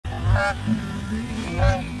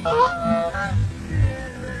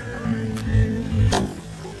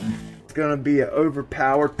It's gonna be an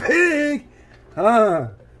overpowered pig, huh?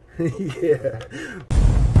 Yeah.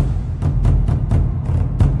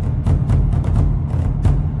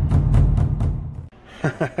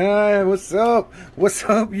 What's up? What's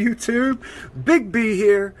up, YouTube? Big B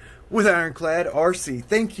here with Ironclad RC.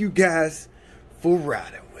 Thank you guys for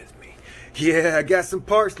riding with me. Yeah, I got some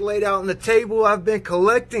parts laid out on the table I've been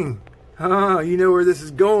collecting. You know where this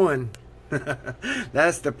is going.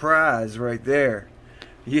 That's the prize right there.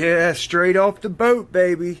 Yeah, straight off the boat,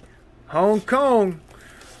 baby. Hong Kong.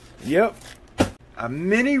 Yep. A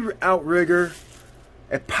mini Outrigger,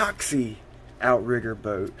 Epoxy Outrigger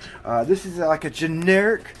boat. This is like a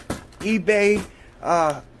generic eBay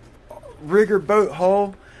rigger boat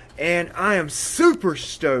hull, and I am super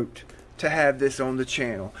stoked to have this on the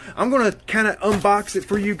channel. I'm going to kind of unbox it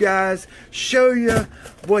for you guys, show you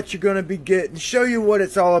what you're going to be getting, show you what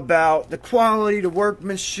it's all about, the quality, the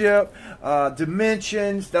workmanship,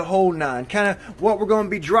 dimensions, the whole nine. Kind of what we're going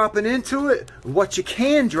to be dropping into it, what you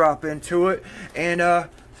can drop into it, and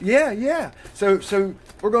yeah. So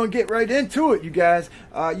we're going to get right into it, you guys.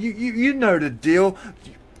 You know the deal.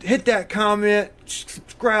 Hit that comment,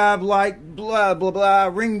 subscribe, like, blah, blah, blah,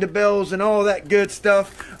 ring the bells and all that good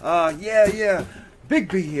stuff. Yeah. Big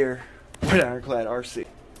B here with Ironclad RC.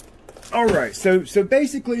 Alright, so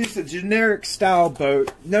basically it's a generic style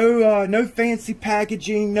boat. No fancy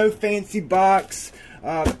packaging, no fancy box.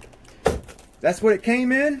 That's what it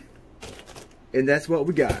came in, and that's what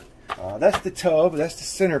we got. That's the tub, that's the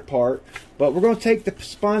center part. But we're going to take the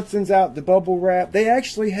sponsons out, the bubble wrap. They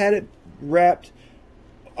actually had it wrapped,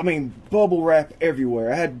 I mean, bubble wrap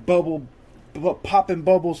everywhere. I had popping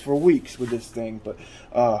bubbles for weeks with this thing, but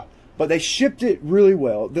they shipped it really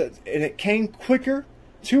well, and it came quicker,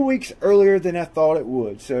 2 weeks earlier than I thought it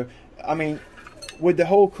would. So, I mean, with the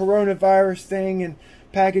whole coronavirus thing and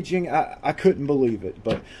packaging, I couldn't believe it.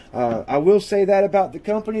 But I will say that about the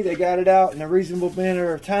company. They got it out in a reasonable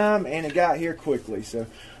manner of time, and it got here quickly. So,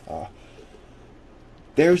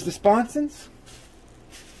 there's the sponsons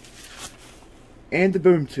and the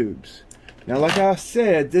boom tubes. Now, like I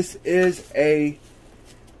said, this is a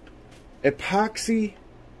epoxy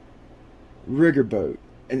rigger boat,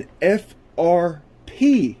 an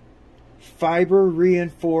FRP, fiber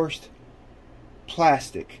reinforced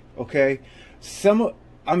plastic. Okay,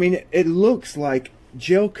 I mean, it looks like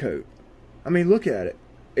gel coat. I mean, look at it.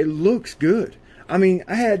 It looks good. I mean,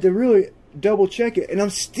 I had to really double check it, and I'm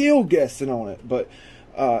still guessing on it, but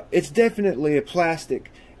it's definitely a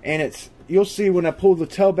plastic, and you'll see when I pull the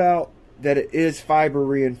tub out that it is fiber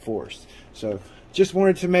reinforced. So just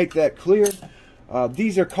wanted to make that clear.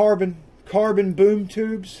 These are carbon boom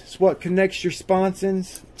tubes. It's what connects your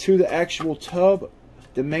sponsons to the actual tub,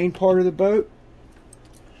 the main part of the boat.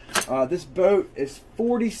 This boat is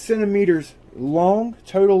 40 centimeters long,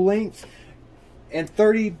 total length, and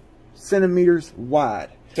 30 centimeters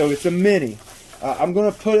wide. So it's a mini. I'm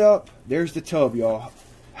going to put up, there's the tub, y'all.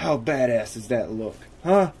 How badass does that look?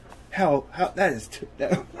 Huh? How that is,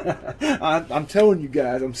 I'm telling you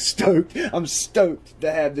guys, I'm stoked. I'm stoked to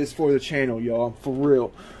have this for the channel, y'all, for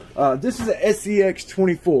real. This is a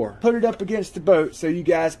SCX24. Put it up against the boat so you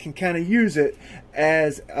guys can kind of use it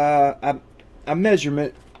as a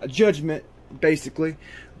measurement, a judgment, basically.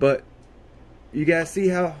 But you guys see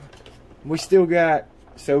how we still got,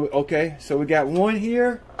 okay, so we got one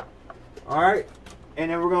here, all right, and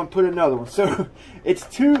then we're going to put another one. So it's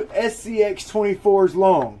two SCX24s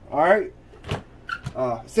long, all right.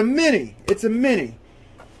 It's a mini. It's a mini.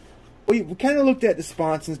 We kind of looked at the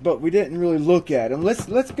sponsons, but we didn't really look at them.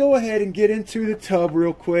 Let's go ahead and get into the tub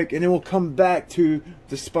real quick, and then we'll come back to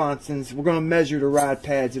the sponsons. We're going to measure the ride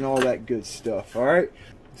pads and all that good stuff. All right.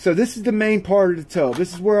 So this is the main part of the tub.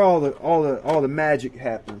 This is where all the magic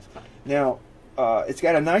happens. Now, it's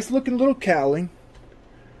got a nice looking little cowling.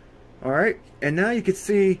 All right, and now you can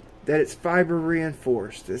see that it's fiber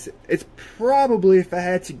reinforced. It's probably, if I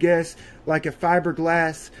had to guess, like a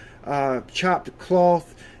fiberglass chopped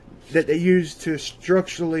cloth that they use to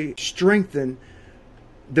structurally strengthen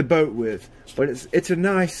the boat with. But it's a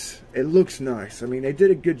nice, it looks nice. I mean, they did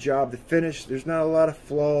a good job. The finish, there's not a lot of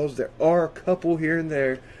flaws. There are a couple here and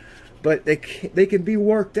there, but they can be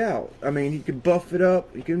worked out. I mean, you can buff it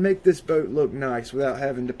up. You can make this boat look nice without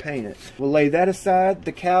having to paint it. We'll lay that aside,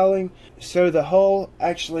 the cowling. So the hull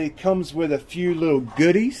actually comes with a few little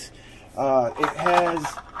goodies. It has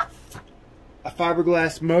a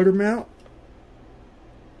fiberglass motor mount,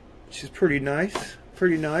 which is pretty nice.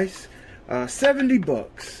 Pretty nice. 70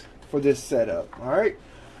 bucks for this setup. All right,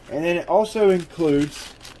 and then it also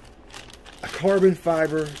includes a carbon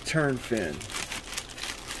fiber turn fin.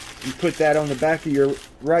 You put that on the back of your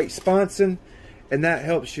right sponson, and that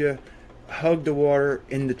helps you hug the water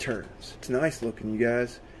in the turns. It's nice looking, you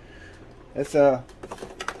guys. That's so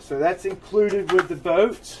that's included with the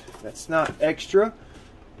boat. That's not extra.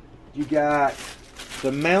 You got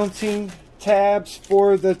the mounting tabs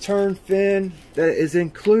for the turn fin that is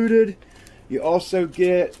included. You also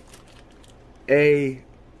get a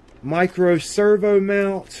micro servo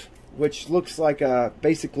mount, which looks like a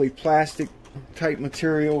basically plastic type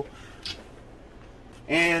material,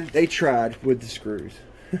 and they tried with the screws.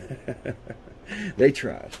 They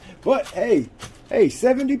tried, but hey,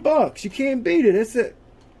 70 bucks, you can't beat it.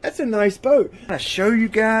 That's a nice boat. I'm gonna show you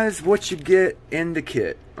guys what you get in the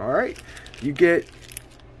kit. All right, you get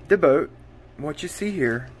the boat, what you see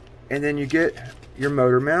here, and then you get your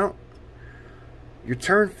motor mount, your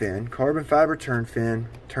turn fin, carbon fiber turn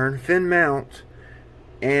fin mount,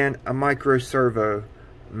 and a micro servo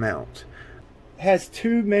mount. It has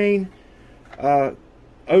two main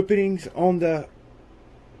openings on the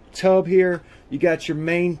tub here. You got your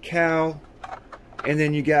main cowl, and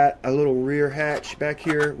then you got a little rear hatch back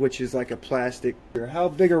here, which is like a plastic. How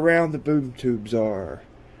big around the boom tubes are.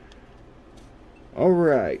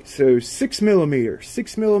 Alright, so 6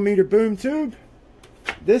 millimeter boom tube.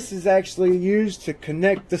 This is actually used to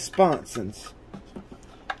connect the sponsons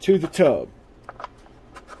to the tub.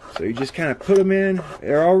 So you just kind of put them in.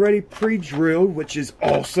 They're already pre-drilled, which is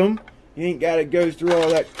awesome. You ain't got to go through all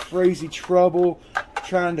that crazy trouble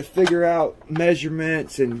trying to figure out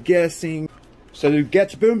measurements and guessing. So you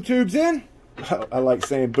get your boom tubes in. I like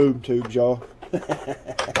saying boom tubes, y'all. This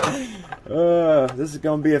is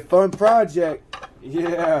going to be a fun project.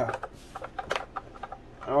 Yeah.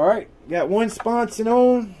 Alright, got one sponson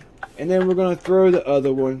on, and then we're going to throw the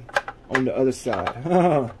other one on the other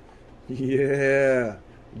side. Yeah,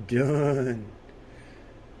 done.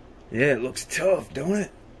 Yeah, it looks tough, don't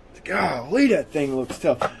it? Golly, that thing looks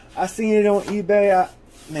tough. I seen it on eBay.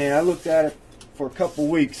 Man, I looked at it for a couple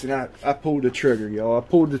weeks, and I pulled the trigger, y'all. I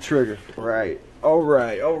pulled the trigger. Right.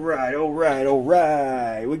 Alright.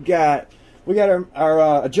 We got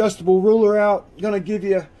our adjustable ruler out. Gonna give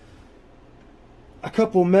you a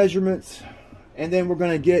couple measurements, and then we're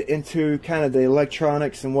going to get into kind of the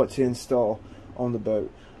electronics and what to install on the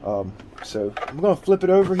boat. So I'm going to flip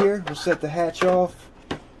it over here. We'll set the hatch off.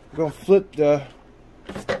 We're going to flip the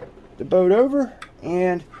boat over,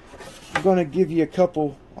 and I'm going to give you a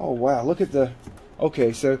couple. Oh wow, look at the.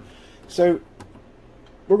 Okay, so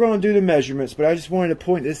we're going to do the measurements, but I just wanted to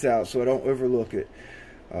point this out so I don't overlook it.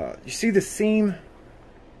 You see the seam?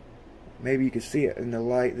 Maybe you can see it in the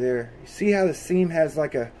light there. You see how the seam has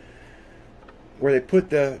like a, where they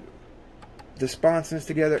put the sponsons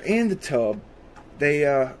together and the tub.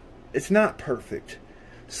 It's not perfect.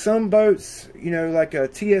 Some boats, you know, like a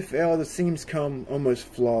TFL, the seams come almost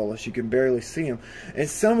flawless. You can barely see them. And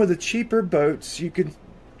some of the cheaper boats, you can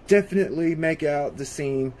definitely make out the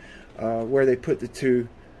seam where they put the two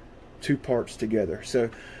parts together.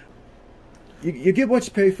 So you get what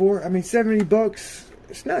you pay for. I mean, 70 bucks.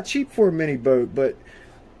 It's not cheap for a mini boat, but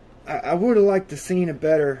I would have liked to seen a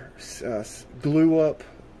better glue up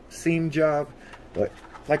seam job. But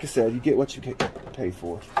like I said, you get what you pay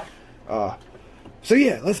for. So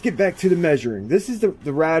yeah, let's get back to the measuring. This is the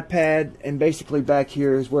ride pad, and basically back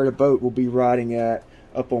here is where the boat will be riding at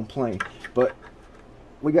up on plane. But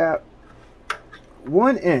we got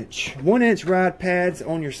 1 inch ride pads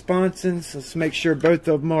on your sponsons. Let's make sure both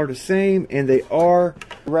of them are the same, and they are.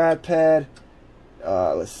 Ride pad,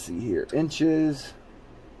 let's see here, inches.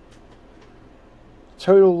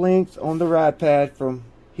 Total length on the ride pad from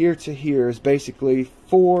here to here is basically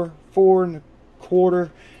 4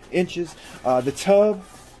 1/4 inches. The tub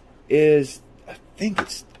is, I think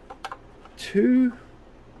it's 2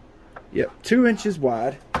 inches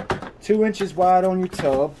wide. 2 inches wide on your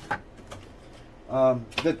tub.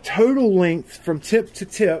 The total length from tip to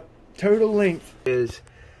tip, total length is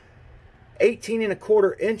 18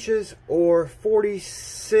 1/4 inches or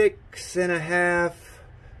 46.5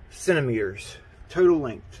 centimeters. Total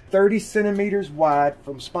length. 30 centimeters wide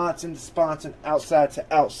from sponson to sponson, outside to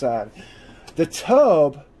outside. The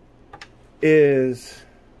tub is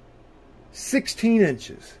 16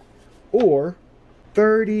 inches or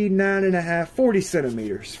 39.5, 40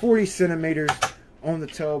 centimeters. 40 centimeters on the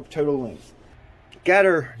tub total length. Got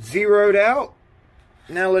her zeroed out.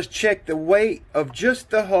 Now let's check the weight of just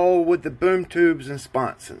the hull with the boom tubes and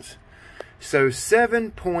sponsons. So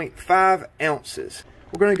 7.5 ounces.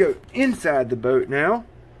 We're going to go inside the boat now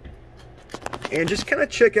and just kind of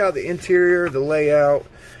check out the interior, the layout.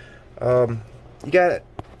 You got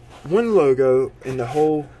one logo in the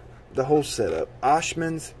whole the whole setup.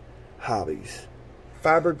 Oshman's Hobbies.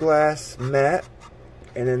 Fiberglass mat,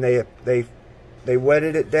 and then they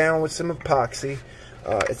wetted it down with some epoxy.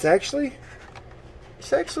 It's actually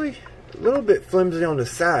a little bit flimsy on the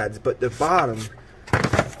sides, but the bottom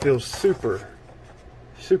feels super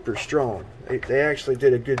strong. They actually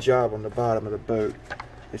did a good job on the bottom of the boat.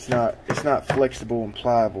 It's not flexible and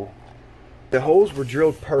pliable. The holes were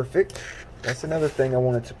drilled perfect. That's another thing I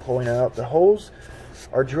wanted to point out. The holes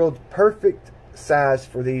are drilled perfect size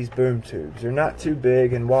for these boom tubes. They're not too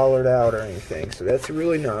big and wallered out or anything, so that's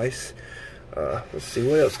really nice. Let's see,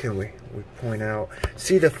 what else can we point out?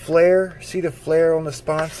 See the flare on the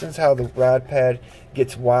sponsons, how the rod pad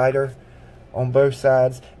gets wider on both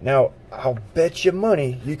sides. Now I'll bet you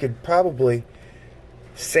money you could probably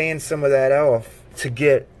sand some of that off to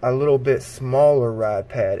get a little bit smaller rod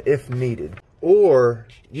pad if needed. Or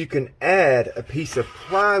you can add a piece of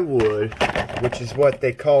plywood, which is what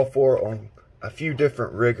they call for on a few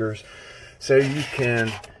different riggers, so you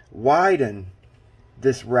can widen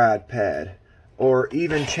this rod pad, or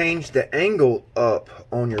even change the angle up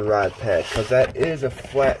on your rod pad, because that is a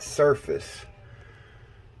flat surface.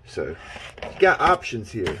 So you got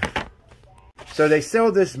options here. So they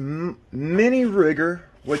sell this mini rigger,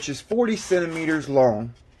 which is 40 centimeters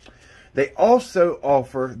long. They also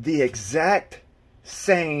offer the exact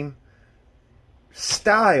same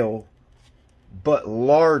style but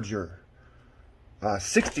larger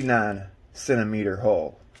 69 centimeter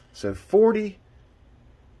hull. So 40,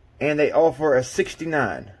 and they offer a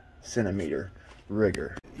 69 centimeter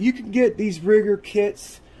rigger. You can get these rigger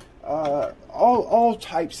kits all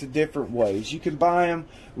types of different ways. You can buy them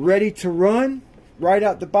ready to run right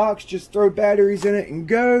out the box, just throw batteries in it and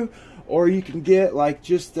go. Or you can get like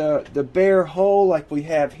just the bare hull like we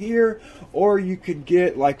have here, or you could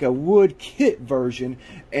get like a wood kit version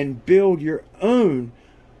and build your own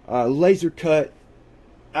laser cut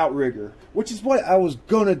outrigger, which is what I was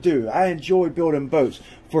gonna do. I enjoy building boats,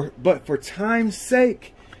 but for time's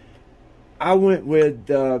sake, I went with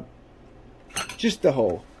just the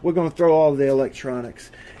hull. We're gonna throw all the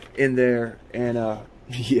electronics in there, and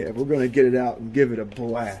yeah, we're gonna get it out and give it a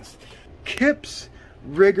blast. KEPS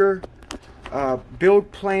rigger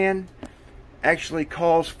build plan actually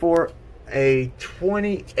calls for a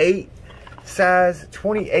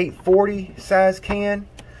 2840 size can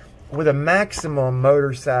with a maximum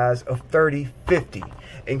motor size of 3050.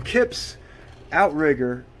 And KEPS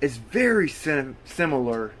outrigger is very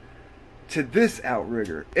similar to this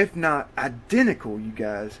outrigger, if not identical, you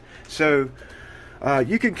guys. So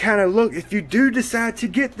you can kind of look, if you do decide to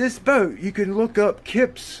get this boat, you can look up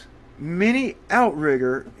KEPS mini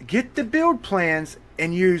outrigger, get the build plans,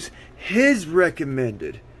 and use his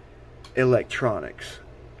recommended electronics,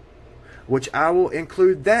 which I will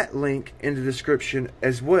include that link in the description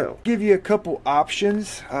as well. Give you a couple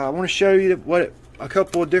options. I want to show you what a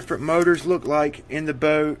couple of different motors look like in the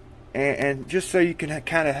boat, and just so you can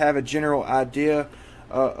kind of have a general idea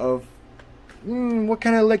of what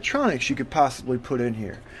kind of electronics you could possibly put in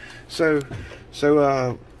here. So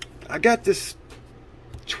I got this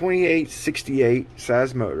 2868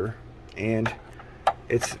 size motor, and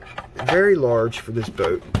it's very large for this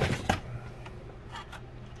boat.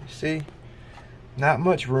 See, not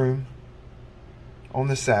much room on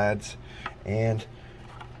the sides, and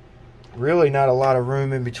really not a lot of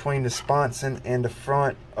room in between the sponson and the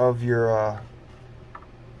front of your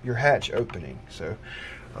hatch opening. So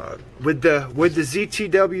with the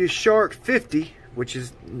ZTW Shark 50, which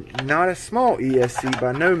is not a small ESC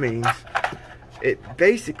by no means, it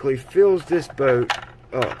basically fills this boat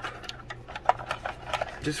up.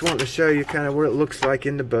 Just wanted to show you kind of what it looks like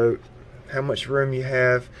in the boat, how much room you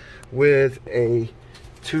have with a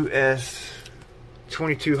 2S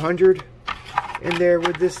 2200 in there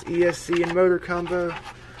with this ESC and motor combo.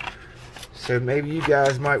 So maybe you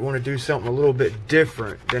guys might want to do something a little bit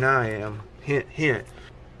different than I am. Hint, hint.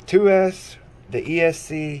 2S, the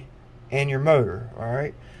ESC, and your motor.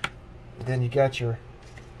 Alright. Then you got your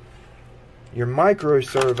micro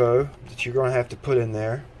servo that you're going to have to put in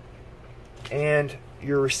there, and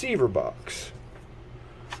your receiver box.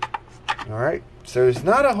 Alright, so there's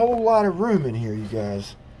not a whole lot of room in here, you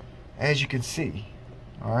guys, as you can see.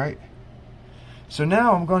 Alright, so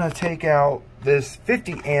now I'm going to take out this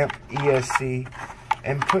 50 amp ESC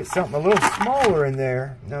and put something a little smaller in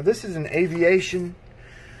there. Now this is an aviation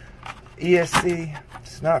ESC.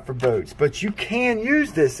 It's not for boats, but you can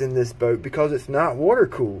use this in this boat because it's not water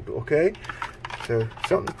cooled. Okay, so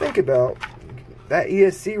something to think about. That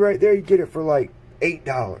ESC right there, you get it for like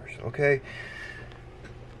 $8. Okay,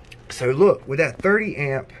 so look, with that 30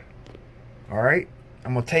 amp, all right,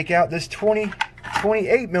 I'm gonna take out this 20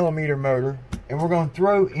 28mm motor, and we're going to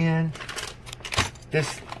throw in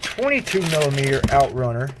this 22mm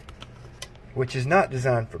Outrigger, which is not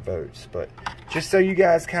designed for boats, but just so you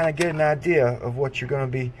guys kind of get an idea of what you're going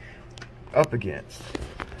to be up against.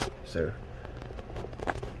 So,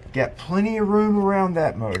 got plenty of room around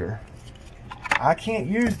that motor. I can't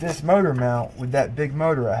use this motor mount with that big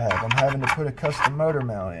motor I have. I'm having to put a custom motor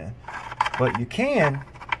mount in. But you can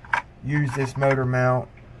use this motor mount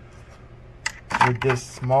with this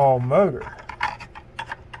small motor.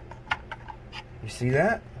 You see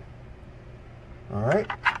that? Alright.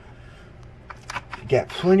 You got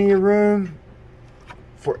plenty of room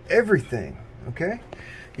for everything. Okay?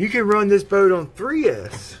 You can run this boat on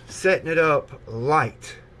 3S, setting it up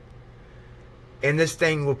light. And this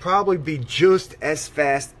thing will probably be just as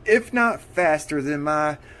fast, if not faster, than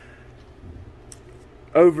my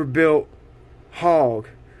overbuilt hog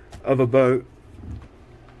of a boat.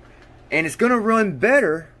 And it's going to run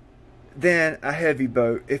better than a heavy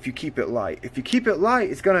boat if you keep it light. If you keep it light,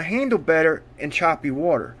 it's going to handle better in choppy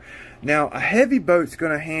water. Now, a heavy boat's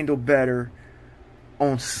going to handle better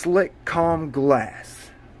on slick, calm glass.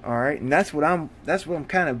 All right, and that's what I'm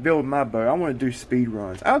kind of building my boat. I want to do speed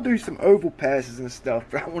runs. I'll do some oval passes and stuff,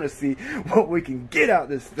 but I want to see what we can get out of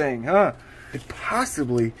this thing, huh? Could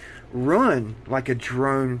possibly run like a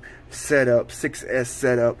drone setup, 6S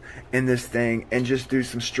setup in this thing, and just do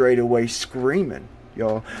some straightaway screaming,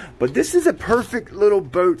 y'all. But this is a perfect little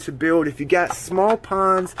boat to build if you got small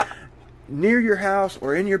ponds near your house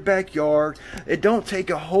or in your backyard. It don't take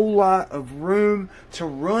a whole lot of room to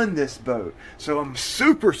run this boat. So I'm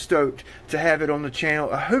super stoked to have it on the channel.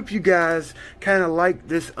 I hope you guys kind of like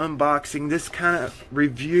this unboxing, this kind of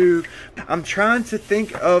review. I'm trying to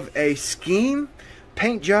think of a scheme,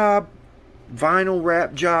 paint job, vinyl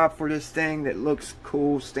wrap job for this thing that looks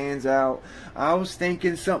cool, stands out. I was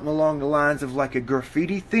thinking something along the lines of like a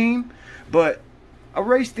graffiti theme, but a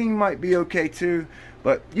race theme might be okay too.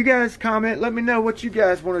 But you guys comment, let me know what you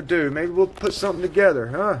guys want to do. Maybe we'll put something together,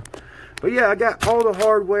 huh? But yeah, I got all the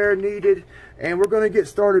hardware needed, and we're going to get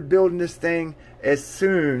started building this thing as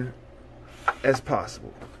soon as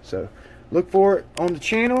possible. So look for it on the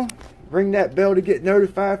channel. Ring that bell to get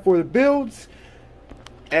notified for the builds.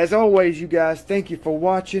 As always, you guys, thank you for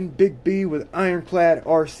watching. Big B with Ironclad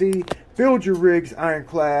RC. Build your rigs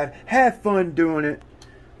ironclad. Have fun doing it.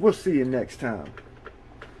 We'll see you next time.